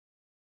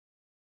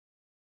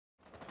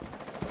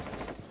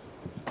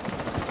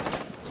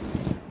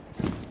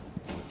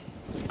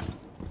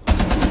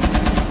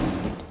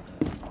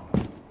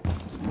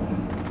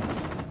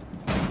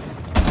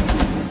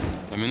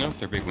window?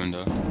 Their big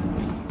window.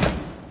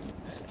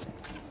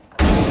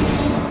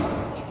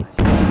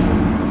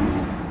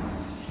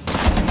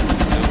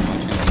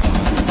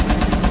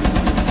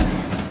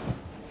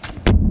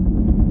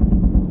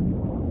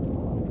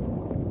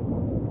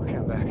 Okay,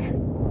 I'm back.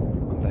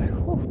 I'm back.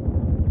 Whew.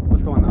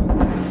 What's going on?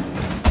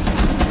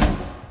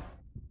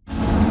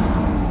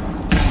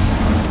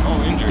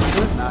 Oh, injured.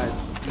 Nice.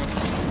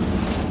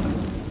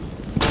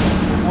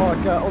 Oh,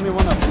 I got only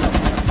one up.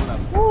 One up.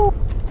 Woo!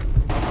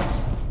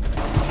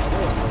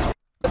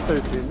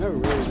 13, no way,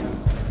 man.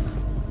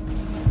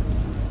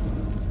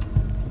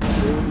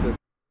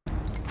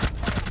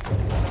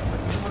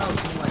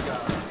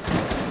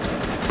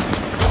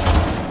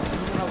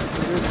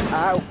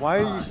 Why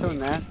are you so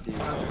nasty?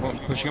 Oh,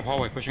 pushing up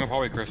hallway,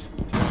 Chris.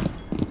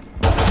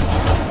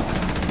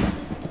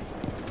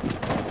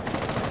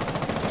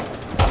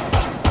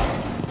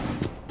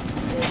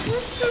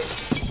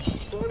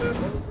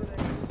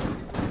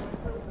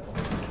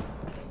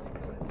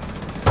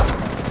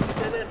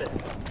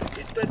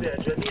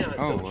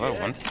 Oh, hello,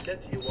 one.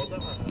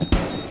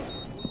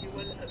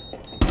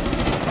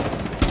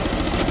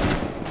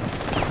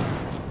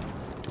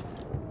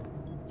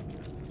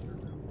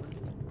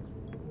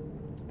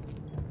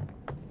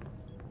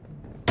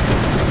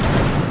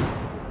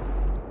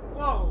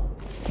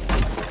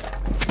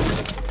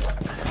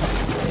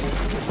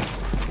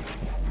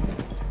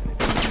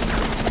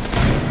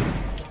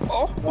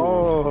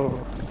 Oh.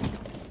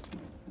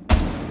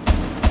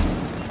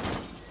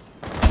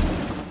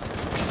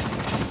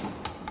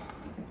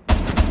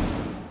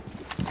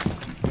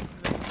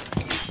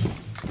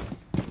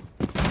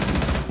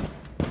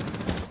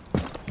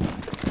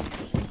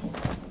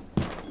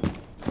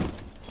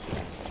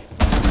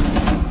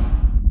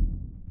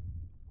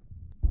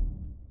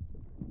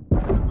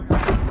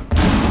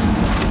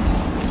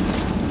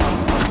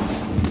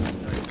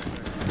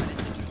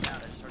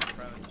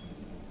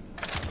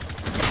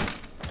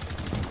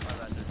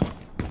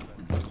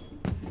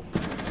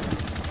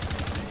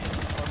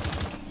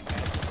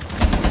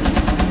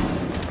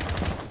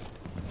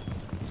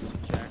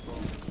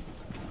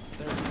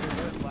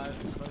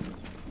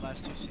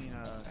 Last two seen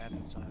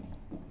admin side.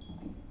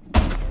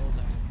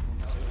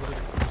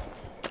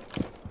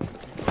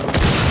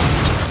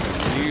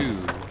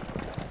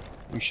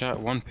 You shot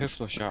one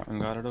pistol shot and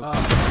got it over.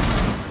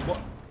 What?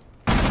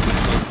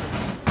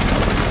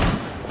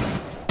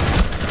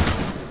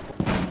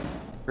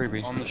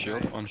 Creepy. On the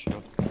shield, on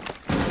shield.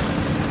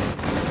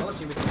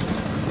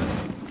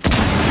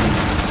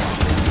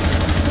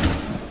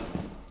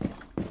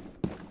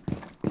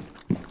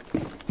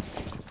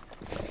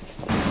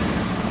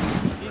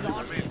 He's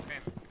on me.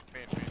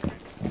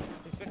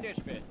 He's 50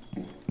 HP.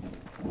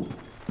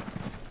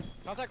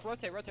 Contact,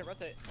 rotate.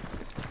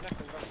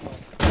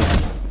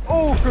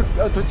 Oh,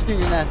 13,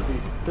 you're nasty.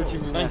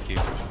 13, you're nasty. Thank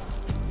you.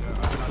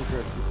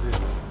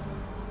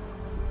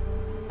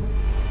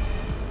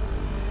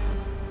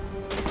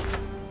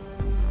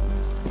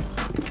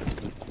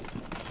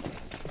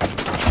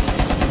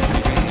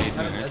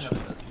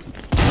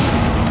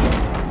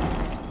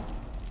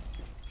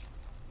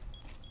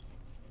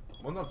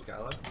 One's on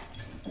Skyline.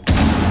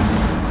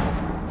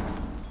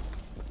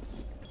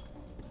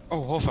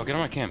 Oh, hold fuck, get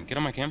on my cam.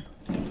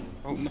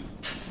 Oh, no.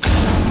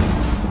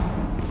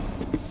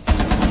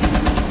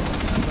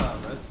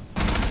 Red.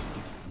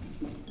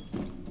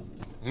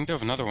 I think they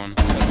have another one.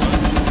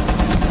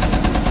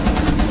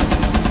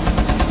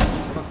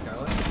 One on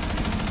Skyline.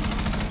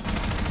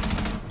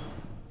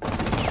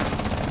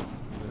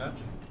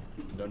 Match.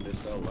 Donde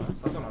está la?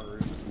 That's on our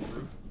roof.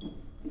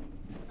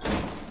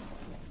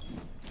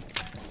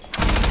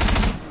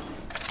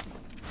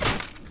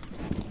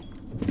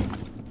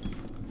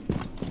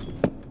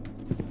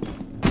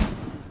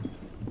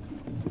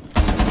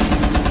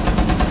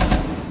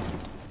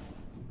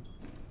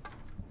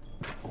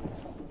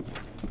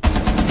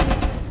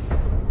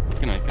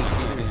 Good night.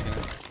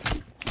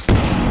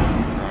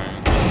 Trying.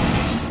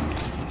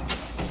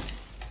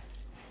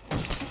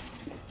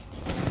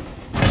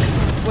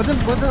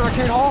 Wasn't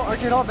arcade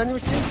hall vending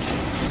machine?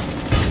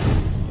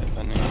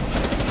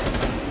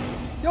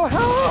 Yo,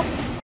 help!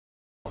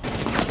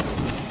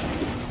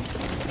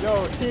 Yo,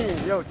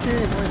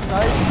 team, we're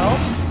inside, help!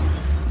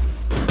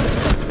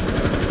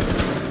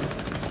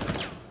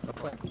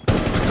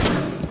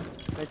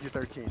 Thank you,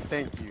 13,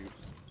 thank you.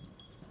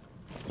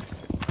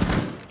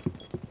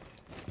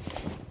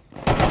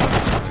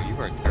 Oh, you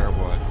are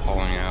terrible at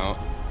calling out.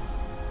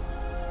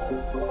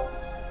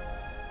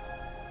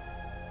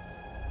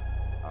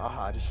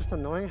 It's just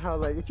annoying how,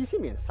 like, if you see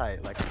me in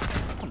sight, like,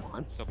 come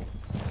on. Double.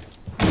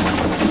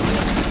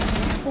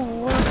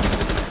 Four.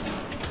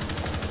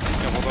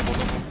 Double.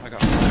 I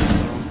got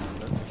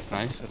one.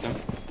 Nice, I think.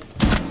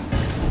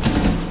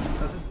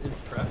 That's his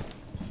prep.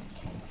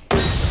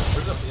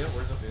 Where's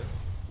Sophia?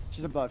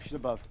 She's above.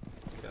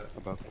 Got it.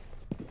 Above.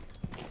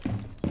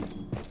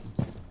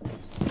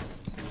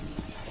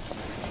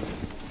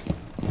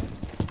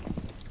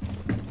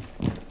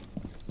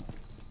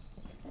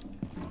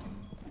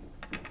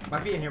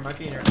 Might be in here.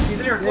 He's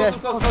in here. Yeah.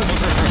 Close.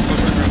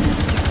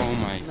 Oh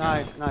my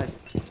god. Nice.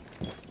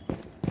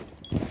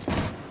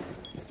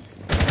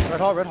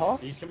 Red hall.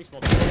 He's coming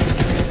small. I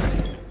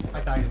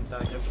tagged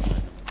him.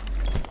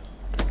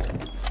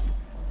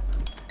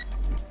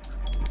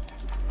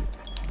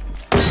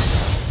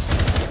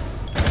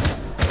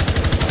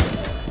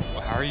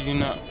 Well, how are you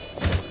not?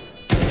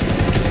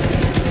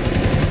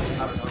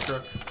 I don't know,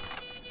 Crook.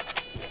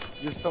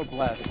 You're so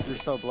blessed. You're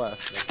so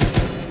blessed.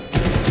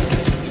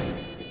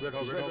 Red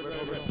hole.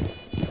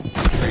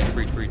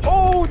 Breach.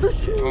 Oh, the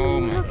two! Oh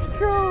my. Let's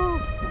go!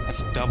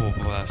 That's double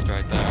blast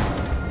right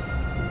there.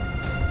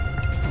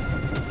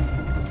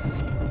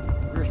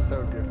 You're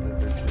so gifted,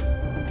 bitch.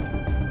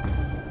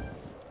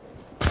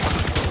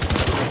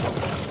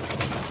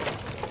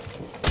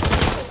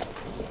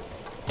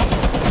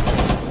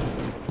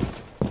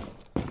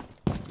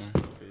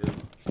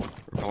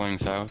 We're pulling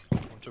south.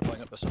 We're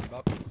playing up this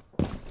map.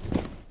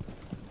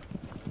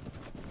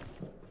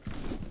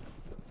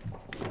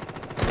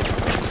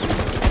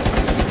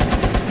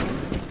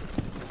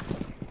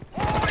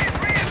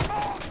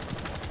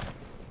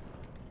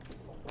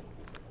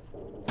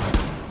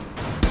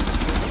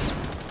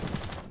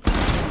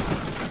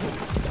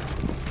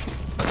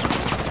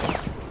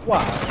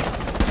 Wow.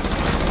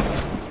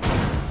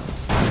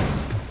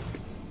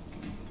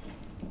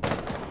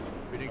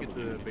 We didn't get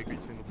the bakery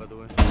single, by the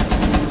way.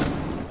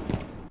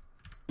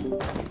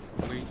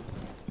 Wait.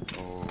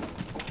 Oh.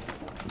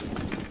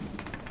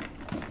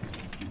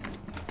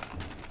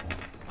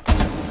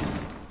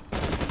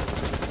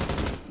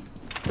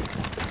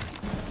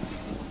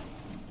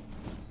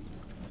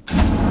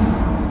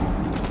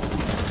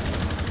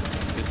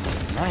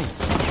 Nice.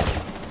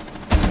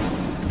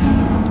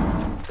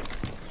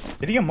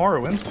 Did he get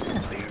Morrowinds? Oh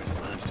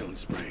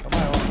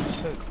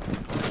shit.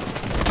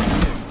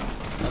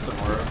 That's a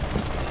Mora.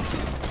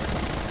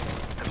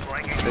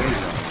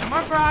 Come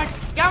on, Frog!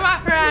 Come on,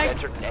 Frog!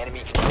 Entered an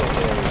enemy controlled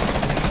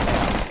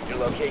area. Your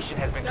location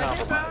has been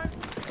compromised.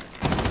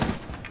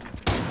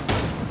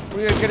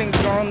 We are getting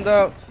drowned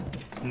out.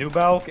 New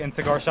Balk and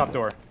cigar shop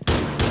door.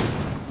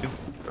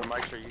 For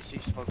Mike, sure you see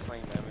smoke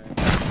playing that, man.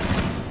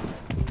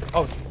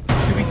 Oh,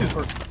 2v2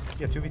 for.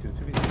 Yeah, 2v2.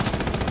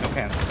 No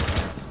cans.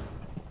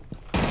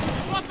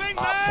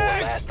 Op 4,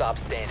 last stop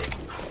standing.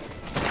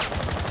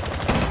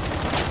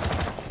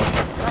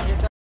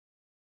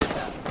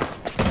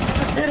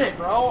 Hit it,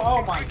 bro!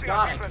 Oh my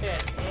god, I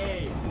can't.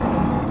 Hey!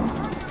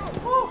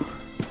 Woo!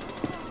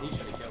 He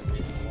should have killed me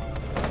a while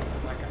ago.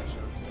 That guy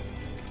should have killed me.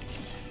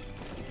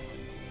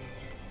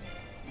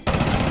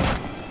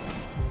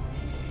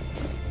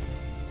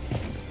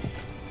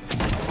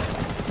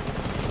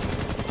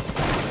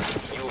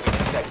 You will be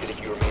detected if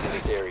you remain in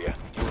this area.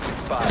 You will be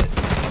spotted.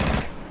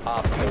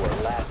 Op 4,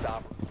 last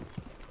op.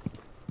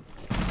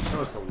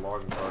 Show us the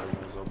log party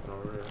was open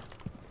over here.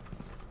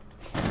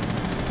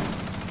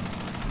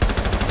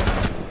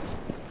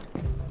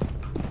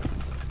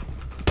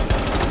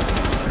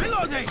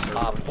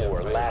 Op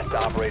 4, last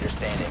operator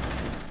standing.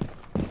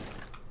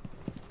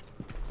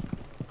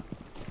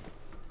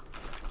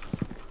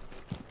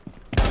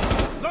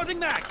 Loading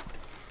back!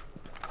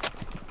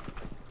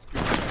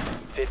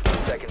 15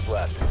 seconds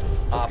left.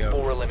 Op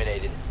 4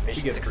 eliminated.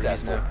 Mission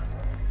successful.